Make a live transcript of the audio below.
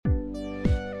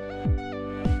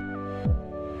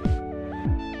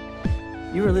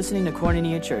You are listening to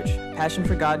Koinonia Church, passion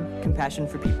for God, compassion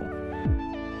for people.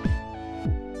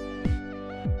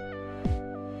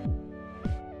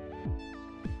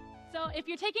 So if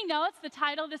you're taking notes, the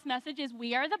title of this message is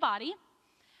We Are the Body.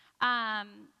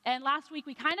 And last week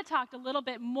we kind of talked a little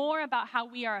bit more about how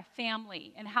we are a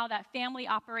family and how that family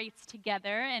operates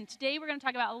together. And today we're going to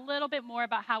talk about a little bit more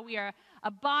about how we are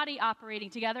a body operating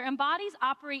together. And bodies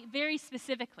operate very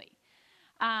specifically.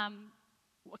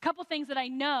 A couple things that I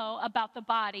know about the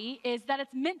body is that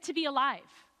it's meant to be alive,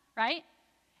 right?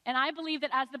 And I believe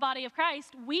that as the body of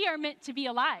Christ, we are meant to be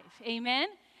alive. Amen?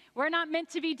 We're not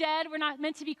meant to be dead. We're not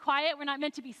meant to be quiet. We're not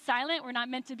meant to be silent. We're not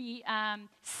meant to be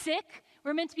sick.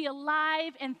 We're meant to be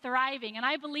alive and thriving. And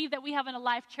I believe that we have an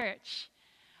alive church.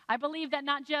 I believe that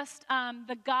not just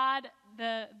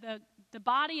the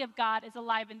body of God is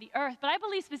alive in the earth, but I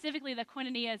believe specifically that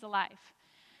Koinonia is alive.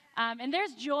 And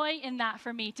there's joy in that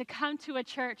for me, to come to a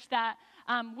church that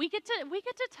we get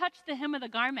to touch the hem of the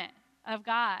garment of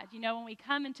God, you know, when we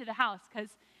come into the house, because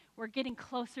we're getting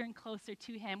closer and closer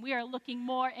to Him. We are looking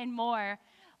more and more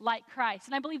like Christ.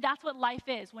 And I believe that's what life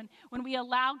is. When we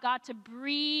allow God to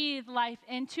breathe life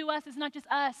into us, it's not just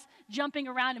us jumping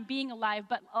around and being alive,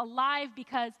 but alive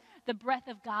because the breath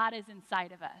of God is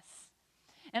inside of us.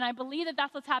 And I believe that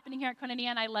that's what's happening here at Koinonia,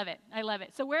 and I love it. I love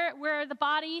it. So we're the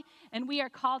body, and we are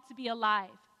called to be alive.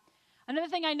 Another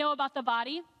thing I know about the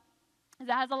body is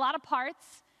it has a lot of parts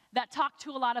that talk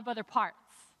to a lot of other parts,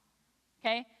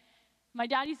 okay? My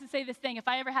dad used to say this thing: if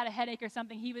I ever had a headache or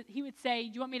something, he would say,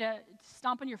 "Do you want me to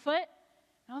stomp on your foot?"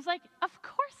 And I was like, "Of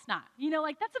course not." You know,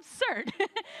 like, that's absurd.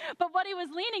 But what he was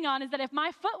leaning on is that if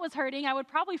my foot was hurting, I would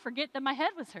probably forget that my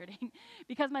head was hurting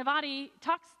because my body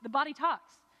talks, the body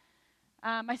talks.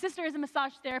 My sister is a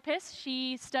massage therapist.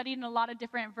 She studied in a lot of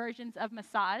different versions of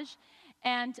massage.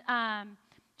 And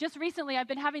just recently, I've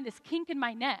been having this kink in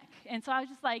my neck. And so I was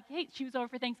just like, hey, she was over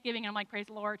for Thanksgiving, and I'm like, praise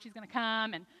the Lord, she's going to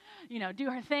come and, you know,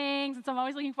 do her things. And so I'm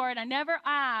always looking forward. I never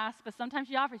ask, but sometimes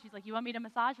she offers. She's like, you want me to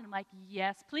massage? And I'm like,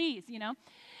 yes, please, you know.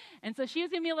 And so she was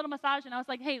giving me a little massage, and I was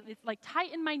like, hey, it's like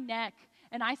tight in my neck,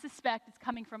 and I suspect it's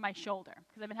coming from my shoulder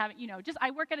because I've been having, you know, I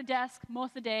work at a desk most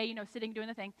of the day, you know, sitting, doing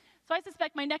the thing. So I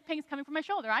suspect my neck pain is coming from my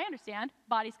shoulder. I understand.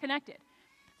 Body's connected.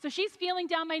 So she's feeling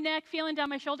down my neck, feeling down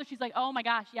my shoulder. She's like, oh my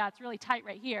gosh, yeah, it's really tight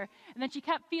right here. And then she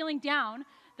kept feeling down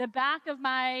the back of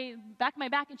my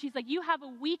back, and she's like, you have a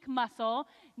weak muscle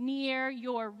near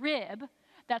your rib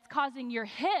that's causing your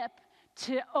hip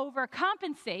to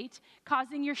overcompensate,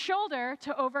 causing your shoulder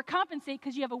to overcompensate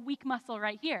because you have a weak muscle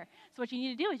right here. So what you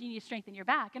need to do is you need to strengthen your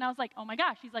back. And I was like, oh my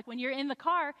gosh. She's like, when you're in the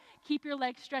car, keep your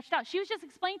legs stretched out. She was just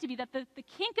explaining to me that the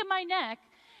kink in my neck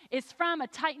is from a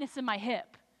tightness in my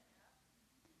hip.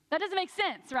 That doesn't make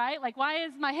sense, right? Like, why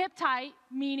is my hip tight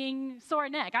meaning sore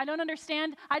neck? I don't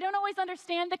understand. I don't always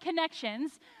understand the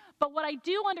connections, but what I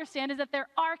do understand is that there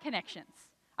are connections.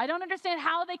 I don't understand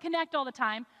how they connect all the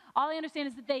time. All I understand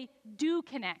is that they do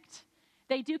connect.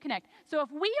 They do connect. So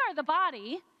if we are the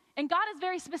body, and God is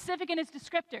very specific in His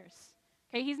descriptors,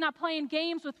 okay? He's not playing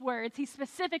games with words. He's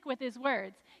specific with His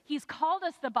words. He's called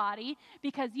us the body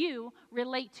because you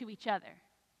relate to each other.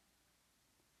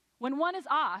 When one is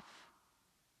off,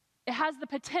 it has the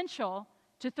potential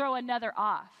to throw another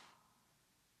off.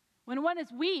 When one is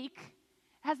weak,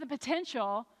 it has the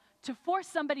potential to force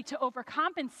somebody to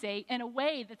overcompensate in a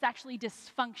way that's actually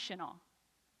dysfunctional.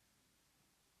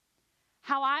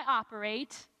 How I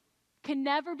operate can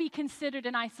never be considered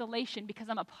in isolation because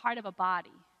I'm a part of a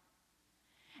body.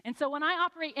 And so when I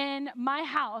operate in my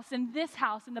house, in this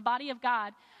house, in the body of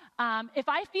God, if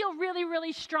I feel really,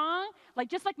 really strong, like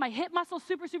just like my hip muscle is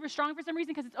super, super strong for some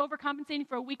reason because it's overcompensating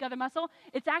for a weak other muscle,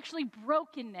 it's actually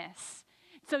brokenness.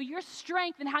 So your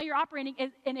strength and how you're operating,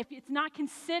 and if it's not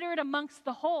considered amongst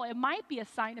the whole, it might be a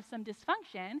sign of some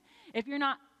dysfunction if you're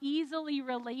not easily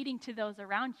relating to those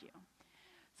around you.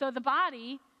 So the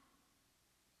body,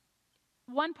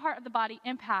 one part of the body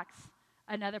impacts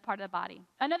another part of the body.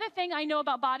 Another thing I know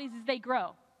about bodies is they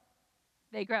grow.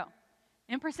 They grow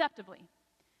imperceptibly.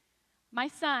 My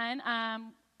son,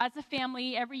 as a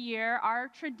family, every year, our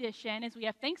tradition is we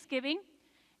have Thanksgiving,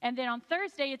 and then on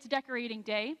Thursday, it's decorating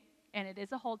day, and it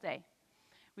is a whole day.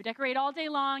 We decorate all day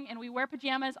long, and we wear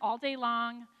pajamas all day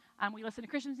long. We listen to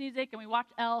Christmas music, and we watch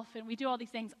Elf, and we do all these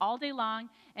things all day long.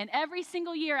 And every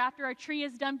single year after our tree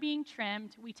is done being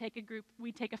trimmed, we take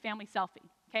a family selfie,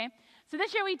 okay? So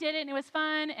this year we did it, and it was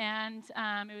fun, and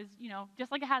it was, you know,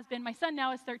 just like it has been. My son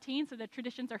now is 13, so the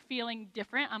traditions are feeling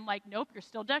different. I'm like, nope, you're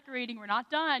still decorating. We're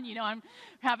not done. You know, I'm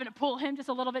having to pull him just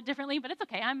a little bit differently, but it's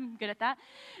okay. I'm good at that.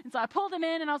 And so I pulled him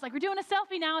in, and I was like, we're doing a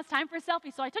selfie now. It's time for a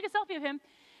selfie. So I took a selfie of him.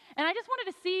 And I just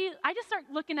wanted to see, I just start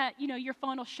looking at, your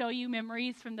phone will show you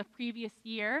memories from the previous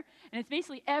year. And it's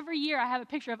basically every year I have a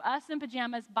picture of us in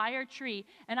pajamas by our tree.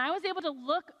 And I was able to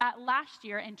look at last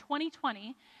year in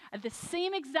 2020 at the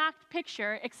same exact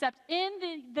picture, except in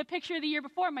the picture the year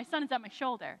before, my son is at my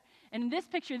shoulder. And in this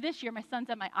picture this year, my son's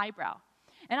at my eyebrow.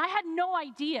 And I had no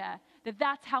idea that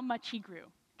that's how much he grew.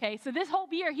 Okay, so this whole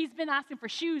year, he's been asking for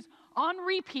shoes on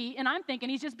repeat, and I'm thinking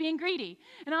he's just being greedy.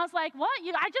 And I was like, what?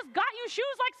 I just got you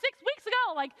shoes like 6 weeks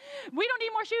ago. Like, we don't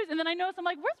need more shoes. And then I noticed, I'm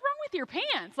like, what's wrong with your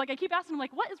pants? Like, I keep asking him,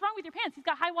 like, what is wrong with your pants? He's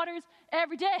got high waters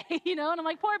every day, and I'm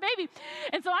like, poor baby.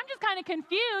 And so I'm just kind of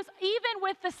confused. Even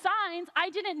with the signs,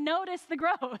 I didn't notice the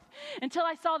growth until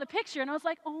I saw the picture, and I was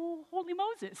like, oh, holy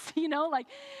Moses, like,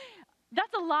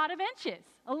 that's a lot of inches,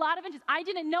 a lot of inches. I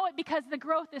didn't know it because the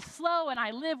growth is slow, and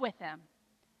I live with him.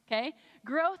 Okay?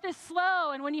 Growth is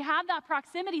slow, and when you have that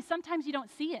proximity, sometimes you don't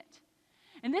see it.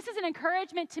 And this is an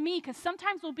encouragement to me because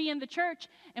sometimes we'll be in the church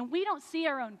and we don't see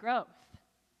our own growth.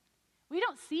 We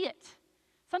don't see it.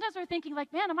 Sometimes we're thinking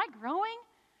like, man, am I growing?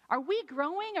 Are we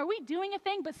growing? Are we doing a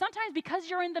thing? But sometimes because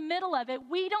you're in the middle of it,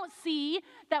 we don't see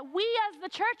that we as the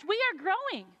church, we are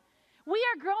growing. We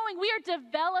are growing. We are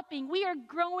developing. We are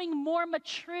growing more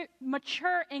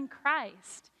mature in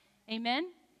Christ. Amen?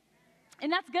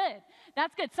 And that's good.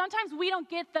 That's good. Sometimes we don't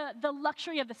get the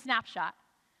luxury of the snapshot.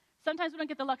 Sometimes we don't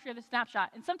get the luxury of the snapshot.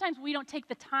 And sometimes we don't take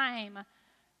the time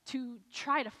to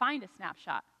try to find a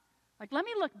snapshot. Like, let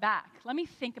me look back. Let me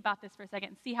think about this for a second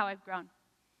and see how I've grown.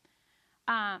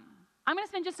 I'm going to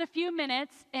spend just a few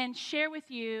minutes and share with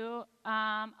you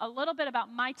a little bit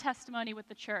about my testimony with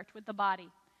the church, with the body.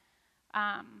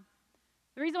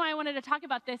 The reason why I wanted to talk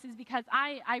about this is because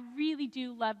I really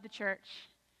do love the church.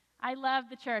 I love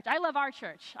the church. I love our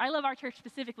church. I love our church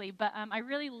specifically, but I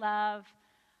really love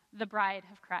the bride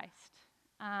of Christ.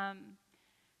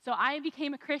 So I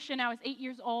became a Christian. I was 8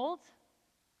 years old.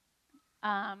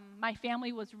 My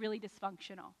family was really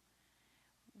dysfunctional.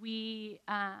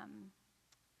 I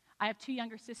have 2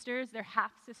 younger sisters. They're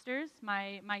half sisters.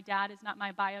 My dad is not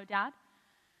my bio dad.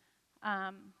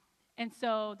 And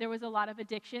so there was a lot of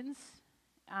addictions.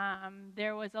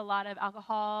 There was a lot of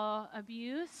alcohol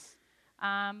abuse.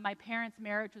 My parents'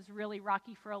 marriage was really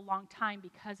rocky for a long time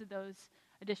because of those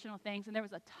additional things, and there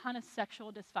was a ton of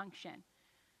sexual dysfunction.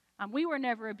 We were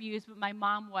never abused, but my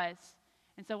mom was.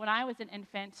 And so when I was an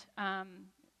infant,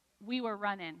 we were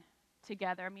running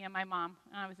together, me and my mom,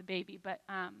 and I was a baby, but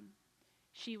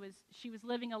she was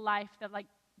living a life that like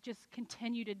just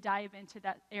continued to dive into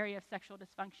that area of sexual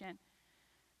dysfunction.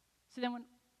 So then when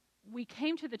we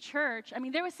came to the church,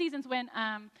 there were seasons when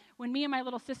me and my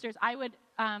little sisters,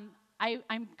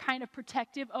 I'm kind of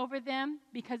protective over them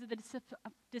because of the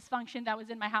dysfunction that was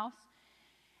in my house.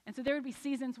 And so there would be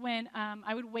seasons when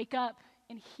I would wake up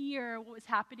and hear what was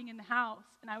happening in the house,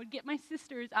 and I would get my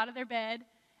sisters out of their bed,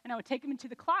 and I would take them into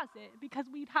the closet because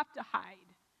we'd have to hide.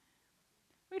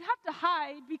 We'd have to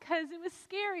hide because it was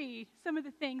scary, some of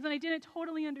the things, and I didn't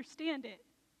totally understand it.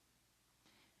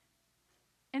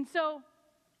 And so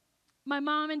my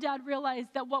mom and dad realized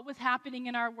that what was happening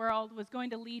in our world was going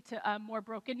to lead to more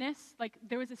brokenness. Like,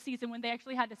 there was a season when they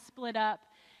actually had to split up.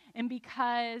 And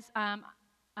because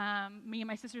me and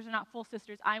my sisters are not full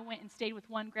sisters, I went and stayed with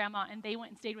one grandma, and they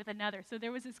went and stayed with another. So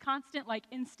there was this constant,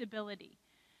 instability.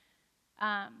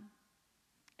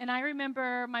 And I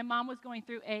remember my mom was going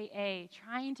through AA,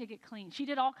 trying to get clean. She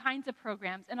did all kinds of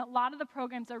programs, and a lot of the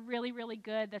programs are really, really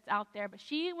good that's out there. But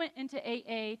she went into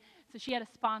AA, so she had a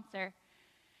sponsor.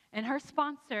 And her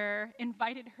sponsor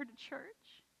invited her to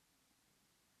church.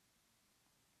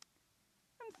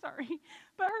 I'm sorry,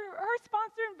 but her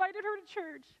sponsor invited her to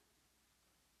church.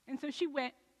 And so she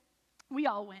went. We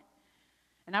all went.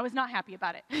 And I was not happy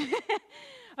about it.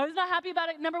 I was not happy about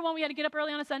it. Number one, we had to get up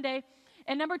early on a Sunday.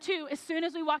 And number two, as soon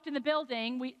as we walked in the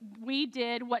building, we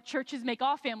did what churches make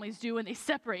all families do when they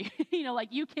separate. Like,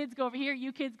 you kids go over here,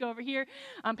 you kids go over here,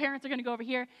 parents are going to go over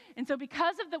here. And so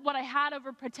because of what I had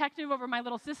protective over my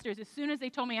little sisters, as soon as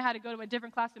they told me I had to go to a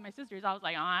different class than my sisters, I was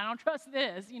like, oh, I don't trust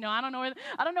this. I don't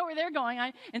know where they're going.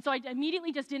 And so I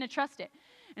immediately just didn't trust it.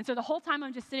 And so the whole time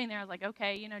I'm just sitting there, I was like,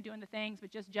 okay, doing the things,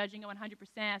 but just judging it 100%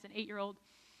 as an 8-year-old,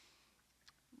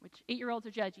 which 8-year-olds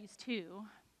are judges too.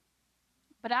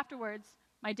 But afterwards,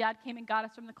 my dad came and got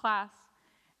us from the class,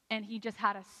 and he just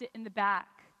had us sit in the back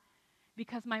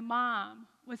because my mom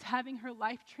was having her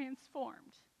life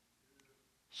transformed.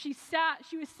 She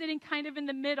was sitting kind of in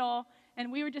the middle,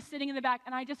 and we were just sitting in the back,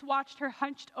 and I just watched her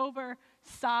hunched over,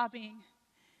 sobbing.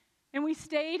 And we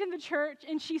stayed in the church,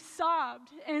 and she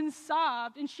sobbed, and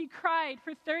she cried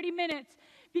for 30 minutes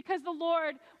because the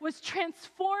Lord was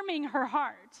transforming her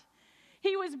heart.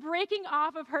 He was breaking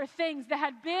off of her things that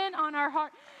had been on our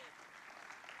heart.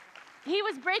 He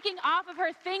was breaking off of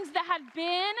her things that had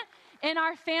been in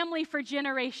our family for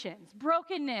generations.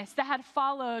 Brokenness that had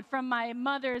followed from my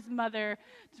mother's mother,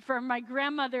 from my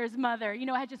grandmother's mother,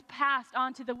 had just passed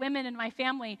on to the women in my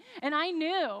family. And I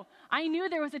knew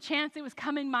there was a chance it was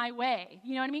coming my way.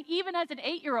 You know what I mean? Even as an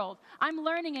 8-year-old, I'm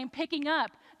learning and picking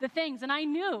up the things. And I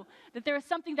knew that there was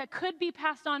something that could be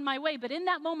passed on my way. But in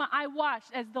that moment, I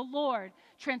watched as the Lord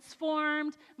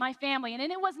transformed my family. And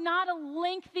it was not a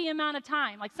lengthy amount of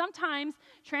time. Like sometimes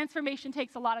transformation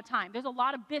takes a lot of time. There's a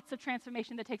lot of bits of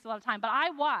transformation that takes a lot of time. But I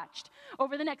watched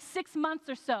over the next 6 months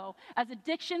or so as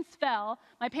addictions fell,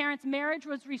 my parents' marriage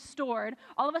was restored.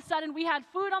 All of a sudden, we had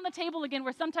food on the table again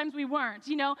where sometimes we weren't.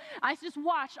 I just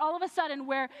watched all of a sudden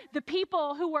where the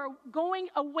people who were going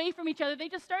away from each other, they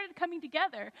just started coming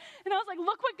together. And I was like,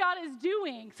 look what God is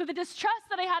doing. So the distrust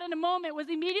that I had in a moment was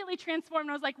immediately transformed.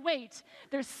 I was like, wait,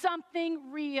 there's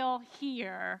something real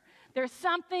here. There's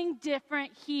something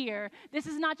different here. This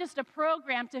is not just a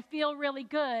program to feel really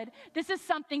good. This is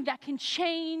something that can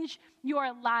change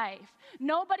your life.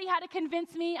 Nobody had to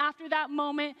convince me after that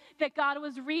moment that God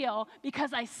was real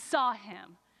because I saw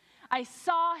him. I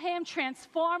saw him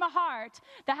transform a heart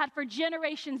that had for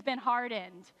generations been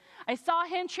hardened. I saw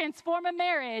him transform a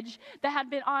marriage that had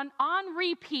been on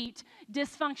repeat,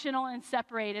 dysfunctional and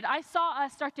separated. I saw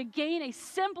us start to gain a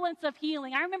semblance of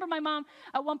healing. I remember my mom,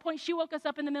 at one point, she woke us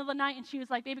up in the middle of the night and she was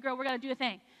like, baby girl, we're going to do a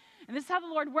thing. And this is how the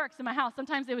Lord works in my house.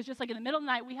 Sometimes it was just like in the middle of the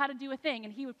night, we had to do a thing.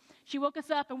 And she woke us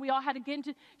up and we all had to get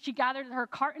into, she gathered her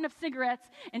carton of cigarettes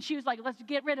and she was like, let's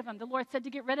get rid of them. The Lord said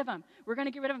to get rid of them. We're going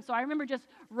to get rid of them. So I remember just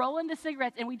rolling the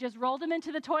cigarettes and we just rolled them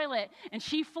into the toilet and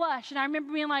she flushed. And I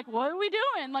remember being like, what are we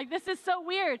doing? Like, this is so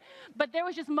weird. But there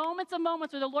was just moments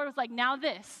where the Lord was like, now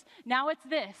this, now it's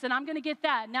this, and I'm going to get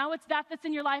that. Now it's that's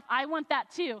in your life. I want that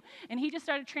too. And he just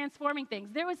started transforming things.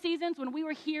 There were seasons when we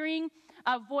were hearing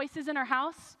voices in our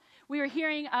house. We were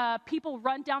hearing people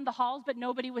run down the halls, but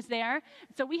nobody was there.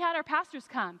 So we had our pastors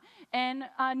come and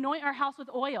anoint our house with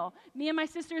oil. Me and my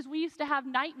sisters, we used to have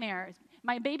nightmares.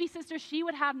 My baby sister, she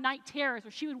would have night terrors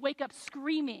where she would wake up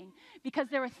screaming because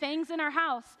there were things in our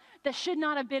house that should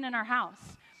not have been in our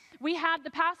house. We had the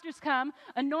pastors come,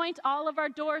 anoint all of our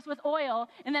doors with oil,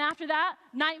 and then after that,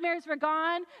 nightmares were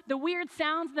gone. The weird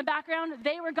sounds in the background,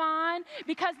 they were gone,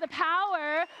 because the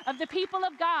power of the people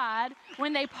of God,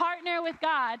 when they partner with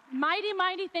God, mighty,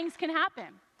 mighty things can happen.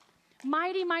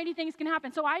 Mighty, mighty things can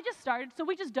happen. So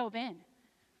we just dove in.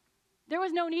 There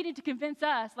was no need to convince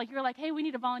us. Like, you're like, hey, we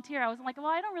need a volunteer. I was like, well,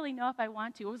 I don't really know if I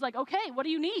want to. It was like, okay, what do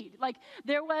you need? Like,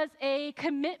 there was a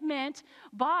commitment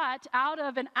bought out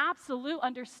of an absolute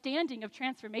understanding of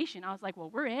transformation. I was like, well,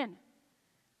 we're in.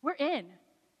 We're in.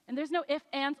 And there's no ifs,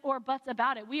 ands, or buts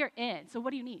about it. We are in. So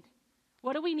what do you need?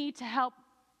 What do we need to help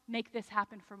make this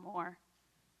happen for more?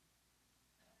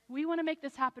 We want to make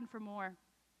this happen for more.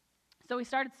 So we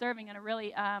started serving in a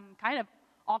really kind of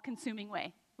all-consuming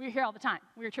way. We were here all the time.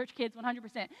 We were church kids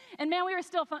 100%. And man, we were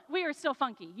still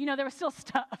funky. There was still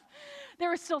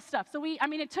stuff. So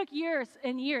it took years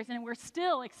and years, and we're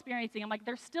still experiencing. I'm like,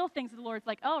 there's still things that the Lord's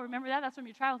like, oh, remember that? That's from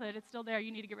your childhood. It's still there.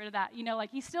 You need to get rid of that.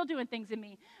 He's still doing things in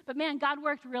me. But man, God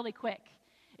worked really quick.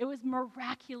 It was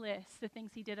miraculous, the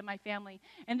things he did in my family.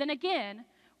 And then again,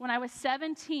 when I was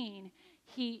 17,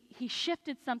 he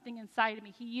shifted something inside of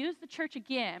me. He used the church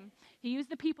again. He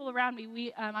used the people around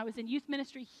me. I was in youth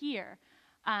ministry here.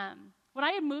 When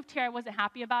I had moved here, I wasn't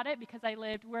happy about it because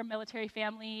we're a military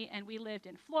family, and we lived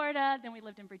in Florida, then we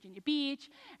lived in Virginia Beach,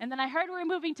 and then I heard we were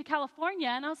moving to California,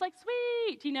 and I was like,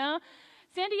 sweet, San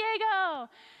Diego.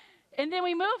 And then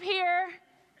we moved here.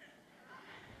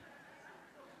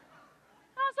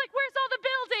 I was like, where's all the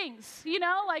buildings?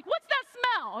 What's that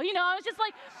smell?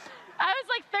 I was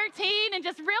like 13 and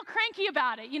just real cranky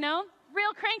about it,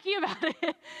 real cranky about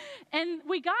it. And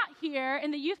we got here,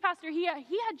 and the youth pastor, he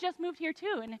had just moved here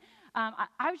too, and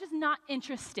I was just not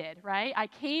interested, right? I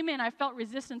came in, I felt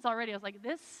resistance already. I was like,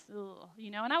 this, ugh,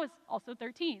 and I was also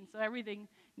 13, so everything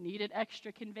needed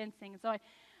extra convincing. So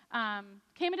I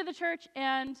came into the church,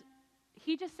 and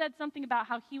he just said something about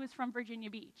how he was from Virginia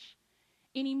Beach.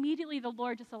 And immediately the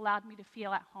Lord just allowed me to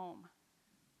feel at home.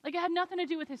 Like, it had nothing to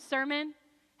do with his sermon,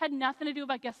 had nothing to do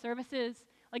about guest services.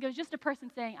 Like, it was just a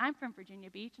person saying, I'm from Virginia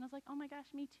Beach. And I was like, oh my gosh,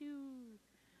 me too.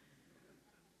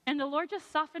 And the Lord just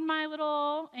softened my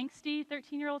little angsty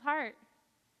 13-year-old heart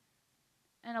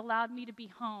and allowed me to be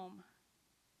home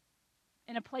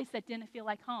in a place that didn't feel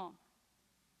like home.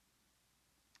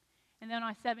 And then when I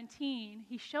was 17,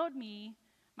 he showed me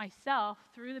myself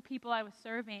through the people I was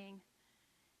serving.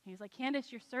 He was like,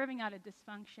 Candace, you're serving out of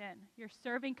dysfunction. You're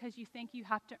serving because you think you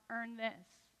have to earn this.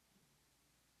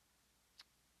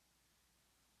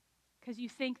 because you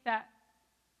think that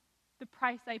the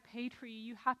price I paid for you,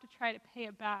 you have to try to pay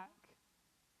it back.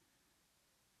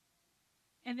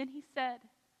 And then he said,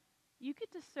 you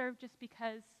get to serve just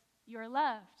because you're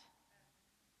loved.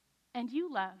 And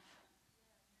you love.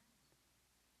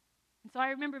 And so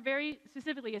I remember very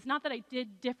specifically, it's not that I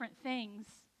did different things.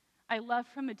 I love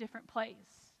from a different place.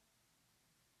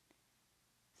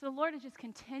 So the Lord has just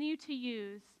continued to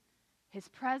use his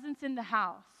presence in the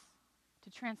house to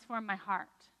transform my heart,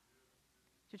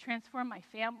 to transform my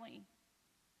family.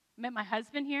 I met my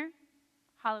husband here.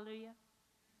 Hallelujah.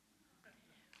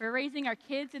 We're raising our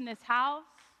kids in this house.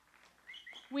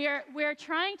 We're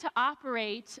trying to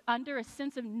operate under a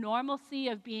sense of normalcy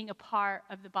of being a part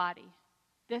of the body.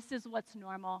 This is what's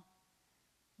normal.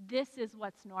 This is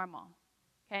what's normal,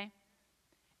 okay?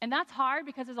 And that's hard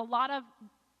because there's a lot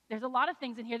of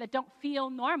things in here that don't feel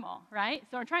normal, right?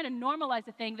 So we're trying to normalize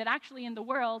a thing that actually in the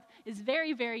world is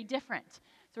very, very different.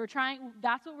 So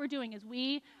that's what we're doing is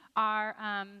we're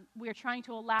trying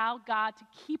to allow God to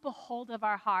keep a hold of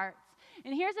our hearts.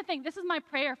 And here's the thing, this is my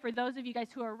prayer for those of you guys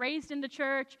who are raised in the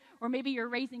church, or maybe you're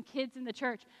raising kids in the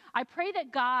church. I pray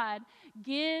that God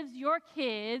gives your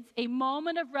kids a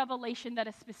moment of revelation that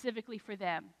is specifically for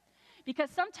them.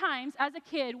 Because sometimes, as a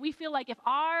kid, we feel like if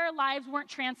our lives weren't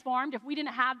transformed, if we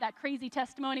didn't have that crazy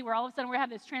testimony where all of a sudden we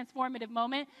have this transformative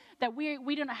moment, that we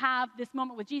didn't have this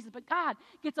moment with Jesus. But God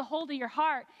gets a hold of your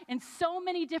heart in so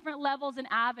many different levels and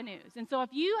avenues. And so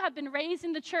if you have been raised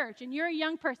in the church and you're a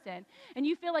young person and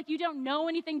you feel like you don't know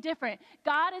anything different,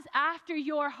 God is after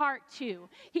your heart too.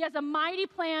 He has a mighty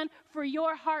plan for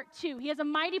your heart too. He has a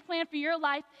mighty plan for your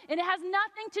life, and it has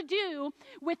nothing to do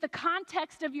with the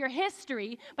context of your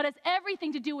history, but it's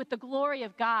everything to do with the glory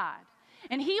of God.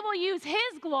 And he will use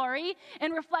his glory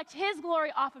and reflect his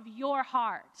glory off of your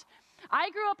heart. I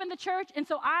grew up in the church, and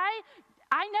so I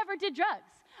never did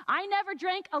drugs. I never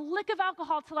drank a lick of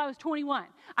alcohol till I was 21.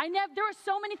 There were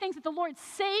so many things that the Lord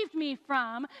saved me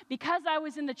from because I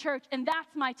was in the church, and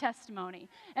that's my testimony.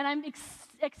 And I'm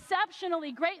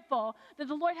exceptionally grateful that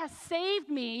the Lord has saved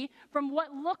me from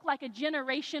what looked like a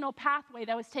generational pathway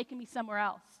that was taking me somewhere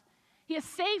else. He has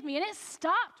saved me, and it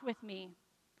stopped with me.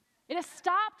 It has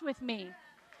stopped with me.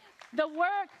 The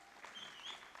work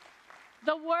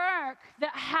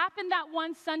that happened that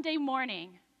one Sunday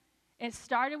morning, it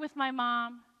started with my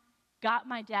mom, got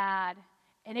my dad,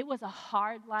 and it was a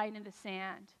hard line in the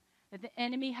sand that the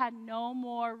enemy had no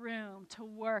more room to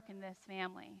work in this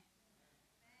family.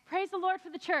 Praise the Lord for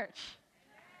the church.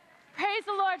 Praise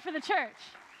the Lord for the church.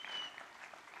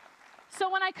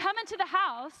 So when I come into the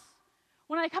house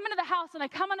and I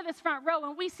come onto this front row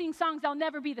and we sing songs, I'll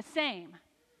never be the same.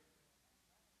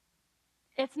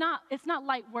 It's not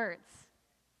light words.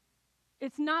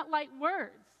 It's not light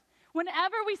words.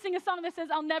 Whenever we sing a song that says,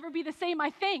 I'll never be the same,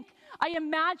 I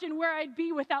imagine where I'd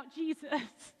be without Jesus.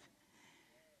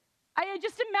 I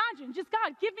just imagine,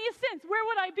 God, give me a sense, where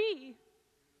would I be?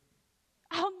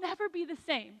 I'll never be the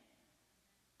same.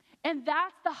 And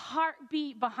that's the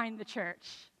heartbeat behind the church.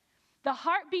 The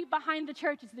heartbeat behind the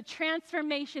church is the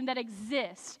transformation that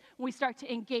exists when we start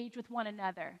to engage with one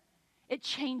another. It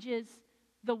changes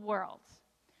the world.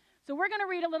 So we're going to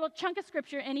read a little chunk of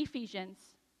scripture in Ephesians.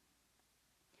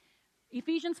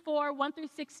 Ephesians 4, 1 through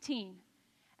 16.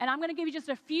 And I'm going to give you just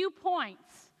a few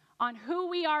points on who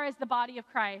we are as the body of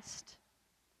Christ,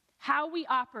 how we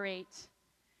operate,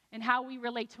 and how we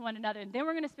relate to one another. And then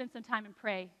we're going to spend some time and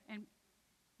pray and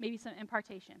maybe some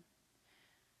impartation.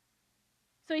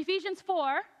 So Ephesians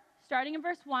 4, starting in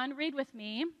verse 1, read with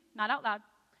me, not out loud.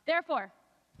 Therefore,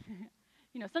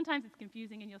 sometimes it's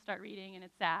confusing and you'll start reading and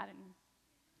it's sad and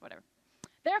whatever.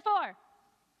 Therefore,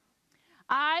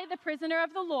 I, the prisoner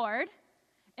of the Lord,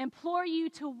 implore you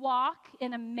to walk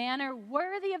in a manner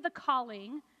worthy of the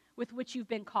calling with which you've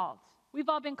been called. We've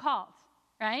all been called,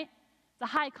 right? It's a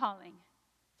high calling.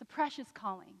 It's a precious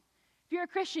calling. If you're a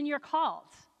Christian, you're called.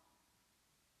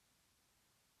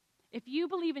 If you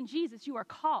believe in Jesus, you are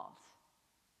called.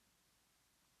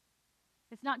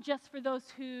 It's not just for those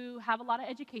who have a lot of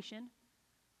education,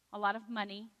 a lot of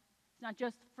money. It's not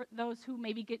just for those who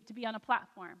maybe get to be on a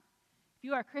platform. If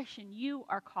you are a Christian, you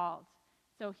are called.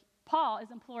 So Paul is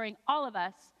imploring all of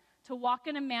us to walk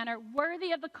in a manner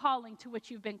worthy of the calling to which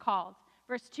you've been called.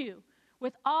 Verse 2,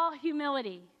 with all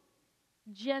humility,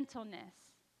 gentleness,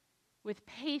 with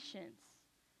patience,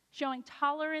 showing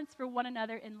tolerance for one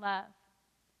another in love,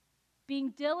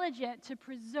 being diligent to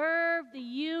preserve the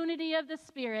unity of the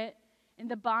Spirit in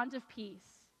the bond of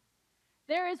peace.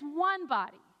 There is one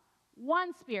body,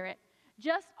 one Spirit,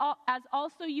 just as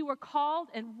also you were called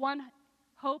in one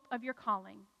hope of your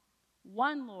calling,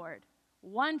 one Lord,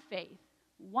 one faith,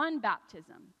 one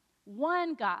baptism,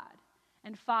 one God,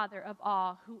 and Father of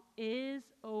all, who is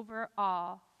over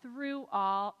all, through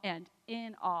all, and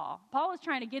in all. Paul is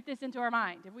trying to get this into our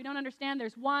mind. If we don't understand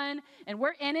there's one, and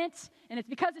we're in it, and it's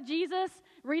because of Jesus,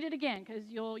 read it again, because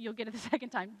you'll get it the second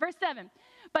time. Verse 7,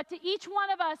 but to each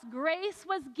one of us grace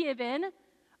was given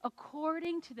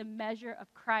according to the measure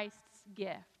of Christ's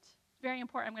gift. Very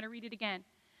important. I'm going to read it again.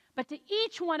 But to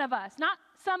each one of us, not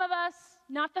some of us,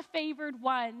 not the favored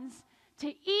ones,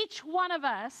 to each one of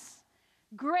us,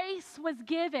 grace was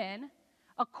given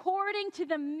according to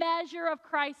the measure of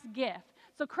Christ's gift.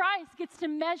 So Christ gets to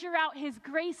measure out his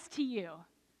grace to you.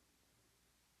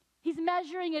 He's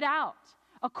measuring it out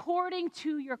according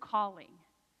to your calling.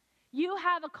 You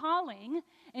have a calling,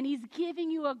 and he's giving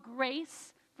you a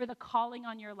grace for the calling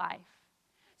on your life.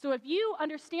 So if you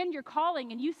understand your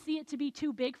calling and you see it to be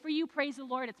too big for you, praise the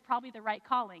Lord, it's probably the right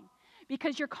calling.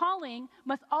 Because your calling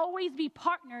must always be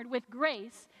partnered with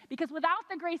grace, because without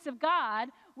the grace of God,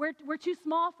 we're too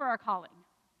small for our calling.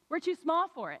 We're too small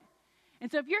for it.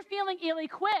 And so if you're feeling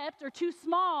ill-equipped or too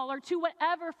small or too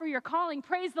whatever for your calling,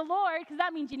 praise the Lord, because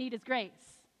that means you need his grace.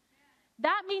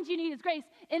 That means you need his grace,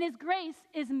 and his grace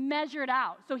is measured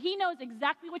out. So he knows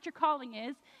exactly what your calling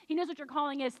is. He knows what your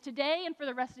calling is today and for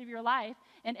the rest of your life,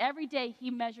 and every day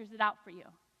he measures it out for you.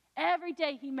 Every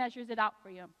day he measures it out for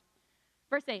you.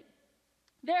 Verse 8,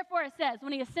 therefore it says,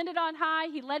 when he ascended on high,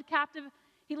 he led captive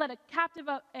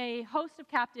a host of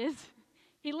captives.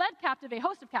 He led captive a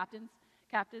host of captives,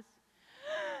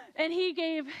 and he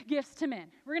gave gifts to men.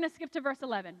 We're going to skip to verse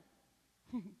 11.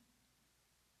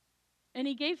 And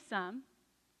he gave some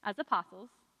as apostles,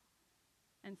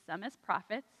 and some as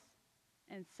prophets,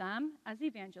 and some as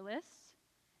evangelists,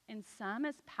 and some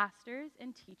as pastors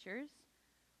and teachers,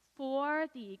 for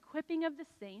the equipping of the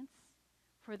saints,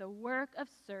 for the work of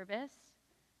service,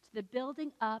 to the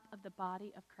building up of the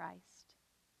body of Christ,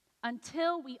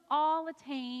 until we all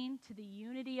attain to the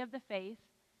unity of the faith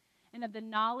and of the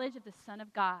knowledge of the Son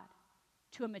of God,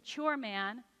 to a mature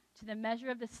man, to the measure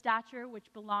of the stature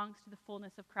which belongs to the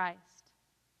fullness of Christ.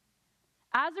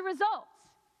 As a result,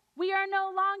 we are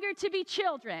no longer to be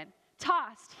children,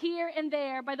 tossed here and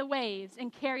there by the waves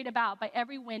and carried about by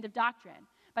every wind of doctrine,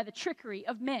 by the trickery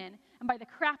of men, and by the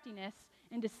craftiness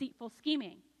and deceitful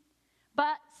scheming.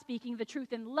 But speaking the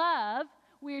truth in love,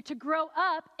 we are to grow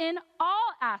up in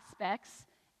all aspects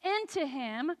into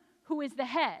him who is the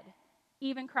head,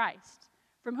 even Christ,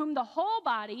 from whom the whole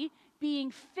body,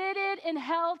 being fitted and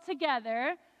held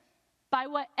together by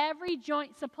what every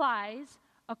joint supplies,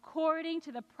 according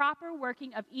to the proper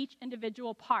working of each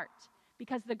individual part,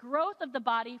 because the growth of the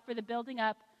body for the building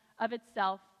up of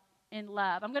itself in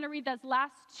love. I'm going to read those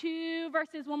last two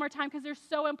verses one more time because they're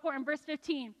so important. Verse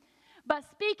 15, but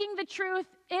speaking the truth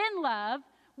in love,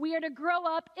 we are to grow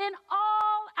up in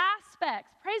all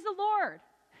aspects. Praise the Lord.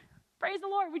 Praise the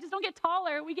Lord. We just don't get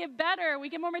taller. We get better. We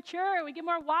get more mature. We get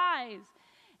more wise.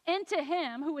 Into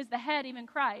him who is the head, even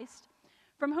Christ,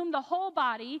 from whom the whole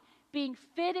body, being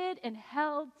fitted and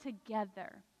held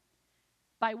together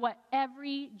by what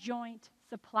every joint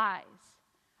supplies,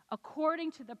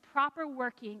 according to the proper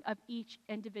working of each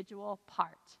individual part.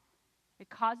 It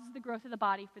causes the growth of the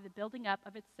body for the building up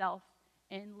of itself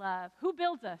in love. Who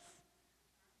builds us?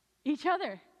 Each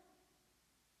other.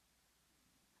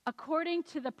 According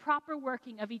to the proper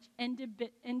working of each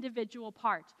individual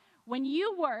part. When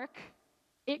you work,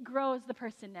 it grows the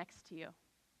person next to you.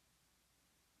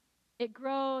 It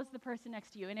grows the person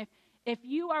next to you. And if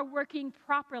you are working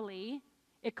properly,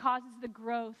 it causes the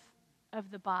growth of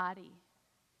the body.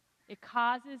 It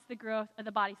causes the growth of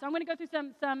the body. So I'm going to go through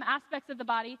some aspects of the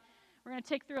body. We're going to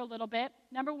take through a little bit.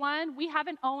 Number one, we have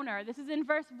an owner. This is in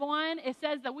verse 1. It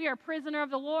says that we are prisoner of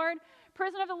the Lord.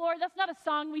 Prisoner of the Lord, that's not a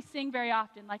song we sing very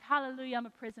often. Like, hallelujah, I'm a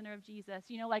prisoner of Jesus.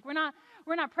 You know, like we're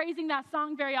not praising that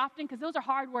song very often because those are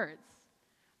hard words.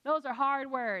 Those are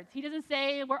hard words. He doesn't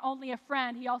say we're only a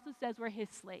friend. He also says we're his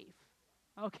slave,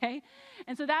 okay?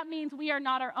 And so that means we are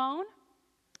not our own.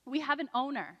 We have an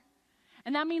owner.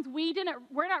 And that means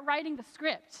we're not writing the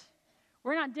script.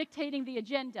 We're not dictating the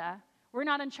agenda. We're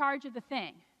not in charge of the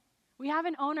thing. We have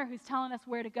an owner who's telling us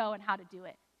where to go and how to do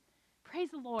it. Praise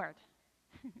the Lord.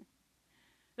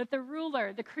 That the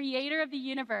ruler, the creator of the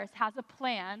universe, has a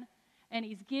plan, and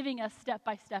he's giving us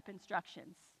step-by-step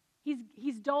instructions.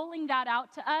 He's doling that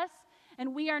out to us,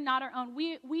 and we are not our own.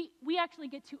 We actually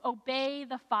get to obey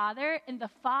the Father, and the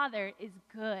Father is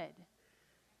good.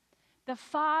 The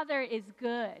Father is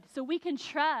good. So we can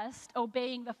trust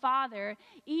obeying the Father,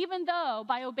 even though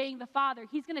by obeying the Father,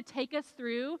 he's going to take us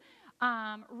through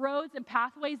roads and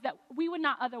pathways that we would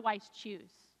not otherwise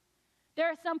choose. There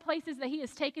are some places that he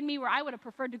has taken me where I would have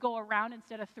preferred to go around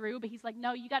instead of through, but he's like,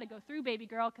 no, you got to go through, baby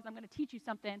girl, because I'm going to teach you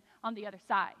something on the other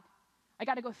side. I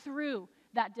got to go through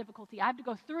that difficulty. I have to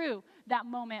go through that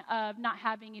moment of not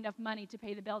having enough money to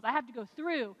pay the bills. I have to go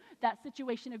through that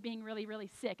situation of being really, really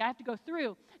sick. I have to go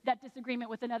through that disagreement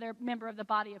with another member of the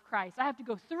body of Christ. I have to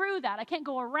go through that. I can't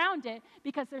go around it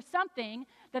because there's something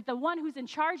that the one who's in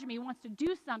charge of me wants to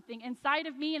do something inside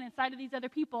of me and inside of these other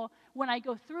people when I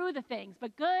go through the things.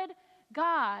 But good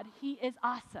God, he is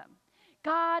awesome.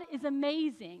 God is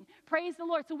amazing. Praise the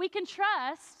Lord. So we can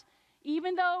trust,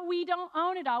 even though we don't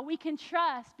own it all, we can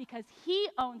trust because he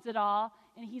owns it all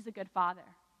and he's a good father.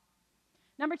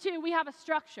 Number 2, we have a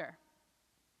structure.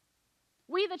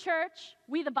 We, the church,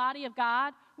 we, the body of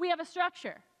God, we have a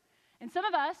structure. And some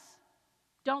of us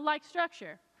don't like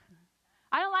structure.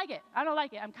 I don't like it. I don't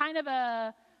like it. I'm kind of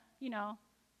a,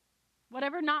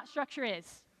 whatever not structure is.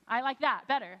 I like that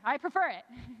better. I prefer it.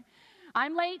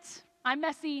 I'm late, I'm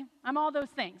messy, I'm all those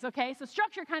things, okay? So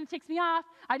structure kind of takes me off.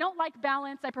 I don't like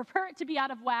balance. I prefer it to be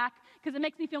out of whack because it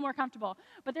makes me feel more comfortable.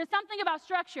 But there's something about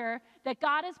structure that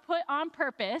God has put on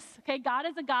purpose, okay? God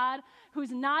is a God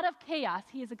who's not of chaos.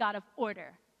 He is a God of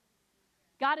order.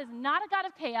 God is not a God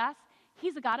of chaos.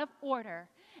 He's a God of order.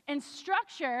 And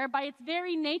structure, by its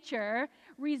very nature,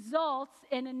 results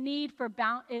in a need for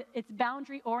it's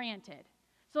boundary-oriented.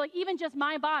 So like even just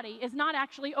my body is not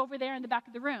actually over there in the back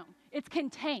of the room. It's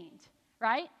contained,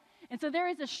 right? And so there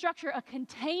is a structure, a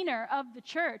container of the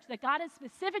church that God has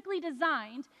specifically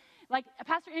designed. Like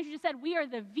Pastor Andrew just said, we are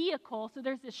the vehicle. So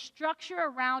there's this structure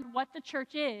around what the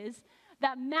church is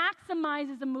that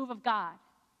maximizes the move of God.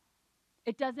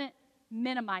 It doesn't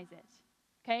minimize it,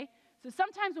 okay? So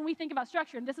sometimes when we think about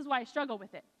structure, and this is why I struggle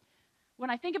with it, when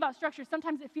I think about structure,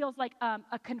 sometimes it feels like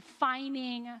a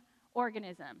confining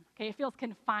organism, okay? It feels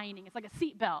confining. It's like a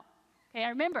seatbelt, okay? I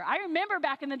remember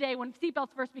back in the day when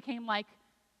seatbelts first became like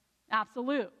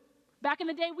absolute. Back in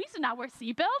the day, we used to not wear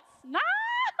seatbelts. Nah!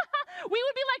 We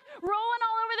would be like rolling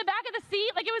all over the back of the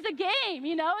seat like it was a game,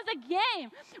 It was a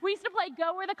game. We used to play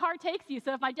go where the car takes you.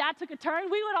 So if my dad took a turn,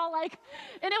 we would all and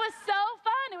it was so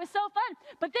fun. It was so fun.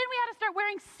 But then we had to start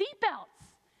wearing seatbelts.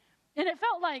 And it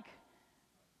felt like,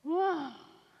 whoa,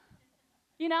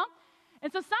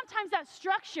 And so sometimes that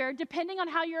structure, depending on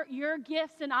how your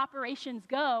gifts and operations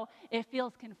go, it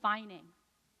feels confining.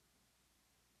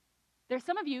 There's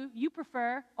some of you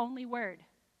prefer only word.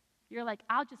 You're like,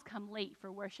 I'll just come late for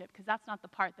worship because that's not the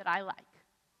part that I like.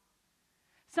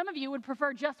 Some of you would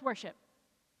prefer just worship.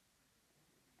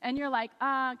 And you're like,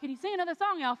 can you sing another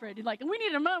song, Alfred? You're like, we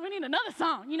need another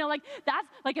song. That's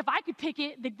like if I could pick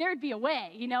it, there'd be a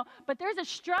way, But there's a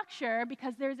structure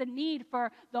because there's a need for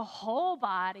the whole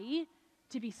body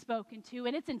to be spoken to,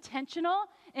 and it's intentional,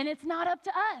 and it's not up to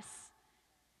us.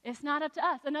 It's not up to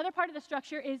us. Another part of the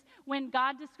structure is when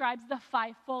God describes the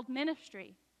fivefold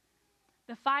ministry.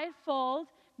 The fivefold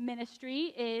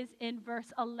ministry is in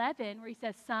verse 11, where he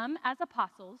says, some as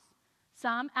apostles,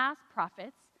 some as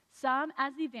prophets, some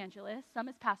as evangelists, some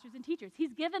as pastors and teachers.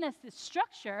 He's given us this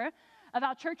structure of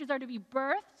how churches are to be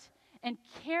birthed and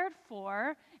cared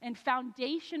for and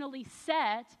foundationally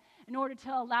set in order to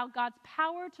allow God's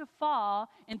power to fall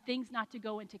and things not to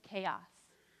go into chaos.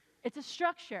 It's a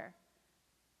structure.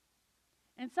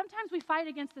 And sometimes we fight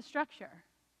against the structure.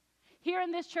 Here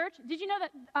in this church, did you know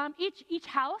that each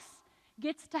house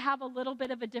gets to have a little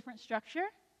bit of a different structure?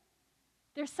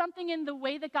 There's something in the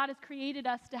way that God has created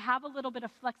us to have a little bit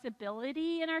of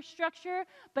flexibility in our structure,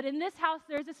 but in this house,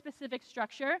 there's a specific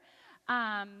structure.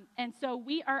 And so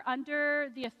we are under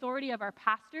the authority of our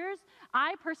pastors.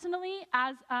 I personally,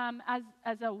 as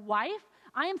a wife,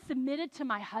 I am submitted to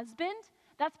my husband.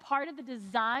 That's part of the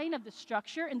design of the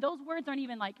structure. And those words aren't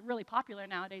even like really popular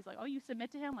nowadays. Like, oh, you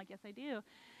submit to him? Like, yes, I do.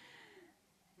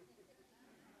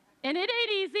 And it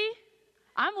ain't easy.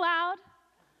 I'm loud.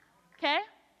 Okay?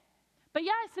 But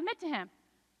yeah, I submit to him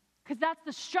because that's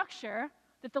the structure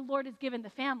that the Lord has given the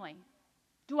family.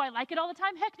 Do I like it all the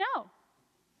time? Heck no.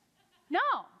 No.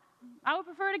 I would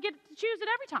prefer to get to choose it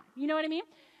every time. You know what I mean?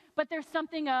 But there's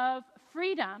something of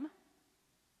freedom.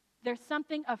 There's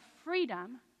something of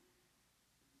freedom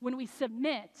when we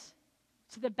submit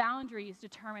to the boundaries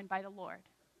determined by the Lord.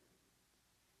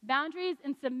 Boundaries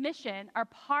and submission are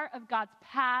part of God's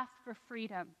path for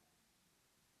freedom.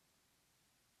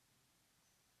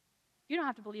 You don't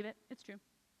have to believe it. It's true.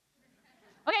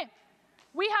 Okay,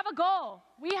 we have a goal.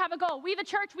 We have a goal. We, the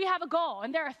church, we have a goal,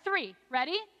 and there are 3.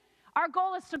 Ready? Our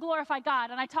goal is to glorify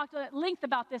God, and I talked at length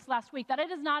about this last week, that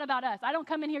it is not about us. I don't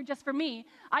come in here just for me.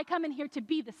 I come in here to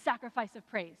be the sacrifice of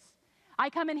praise. I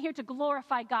come in here to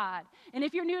glorify God. And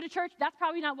if you're new to church, that's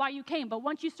probably not why you came. But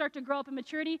once you start to grow up in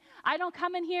maturity, I don't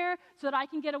come in here so that I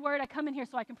can get a word. I come in here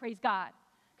so I can praise God.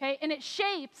 Okay? And it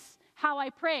shapes how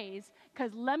I praise,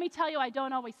 because let me tell you, I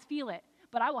don't always feel it,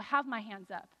 but I will have my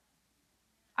hands up.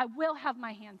 I will have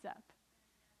my hands up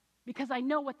because I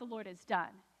know what the Lord has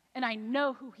done, and I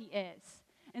know who he is.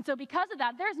 And so because of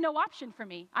that, there's no option for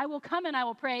me. I will come and I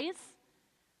will praise.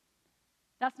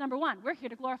 That's number one. We're here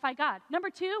to glorify God.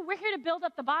 Number two, we're here to build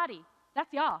up the body.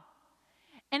 That's y'all.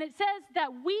 And it says that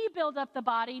we build up the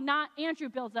body, not Andrew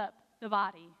builds up the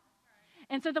body.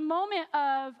 And so the moment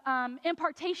of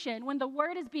impartation, when the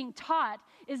word is being taught,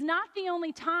 is not the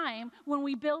only time when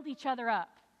we build each other up.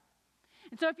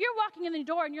 And so if you're walking in the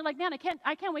door and you're like, man,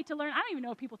 I can't wait to learn. I don't even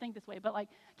know if people think this way, but like,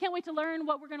 I can't wait to learn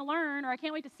what we're going to learn, or I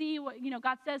can't wait to see what,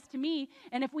 God says to me.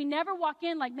 And if we never walk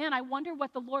in like, man, I wonder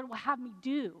what the Lord will have me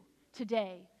do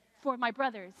today for my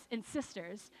brothers and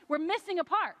sisters, we're missing a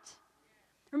part.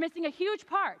 We're missing a huge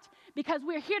part, because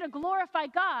we're here to glorify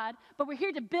God, but we're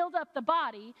here to build up the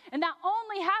body. And that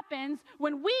only happens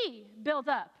when we build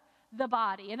up the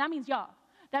body. And that means y'all.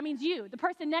 That means you, the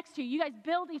person next to you. You guys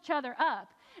build each other up.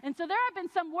 And so there have been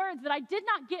some words that I did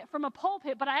not get from a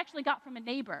pulpit, but I actually got from a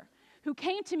neighbor who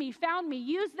came to me, found me,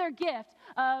 used their gift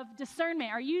of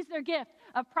discernment, or used their gift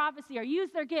of prophecy, or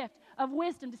used their gift of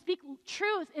wisdom to speak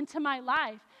truth into my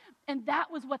life. And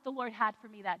that was what the Lord had for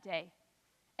me that day.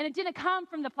 And it didn't come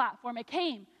from the platform. It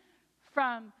came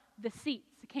from the seats.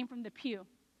 It came from the pew.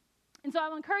 And so I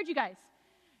will encourage you guys,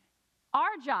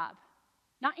 our job,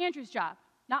 not Andrew's job,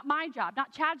 not my job,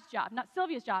 not Chad's job, not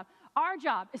Sylvia's job, our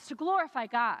job is to glorify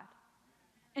God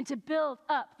and to build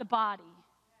up the body.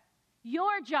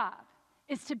 Your job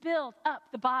is to build up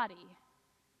the body.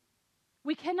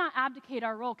 We cannot abdicate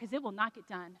our role, because it will not get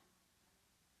done.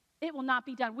 It will not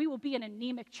be done. We will be an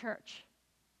anemic church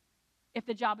if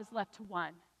the job is left to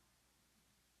one.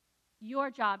 Your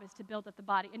job is to build up the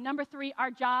body. And number three,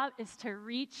 our job is to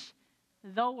reach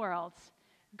the world.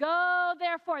 Go,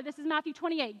 therefore, this is Matthew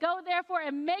 28. Go, therefore,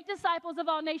 and make disciples of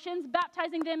all nations,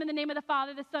 baptizing them in the name of the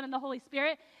Father, the Son, and the Holy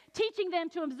Spirit, teaching them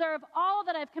to observe all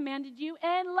that I've commanded you.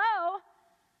 And lo,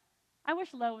 I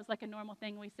wish lo was like a normal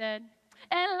thing we said.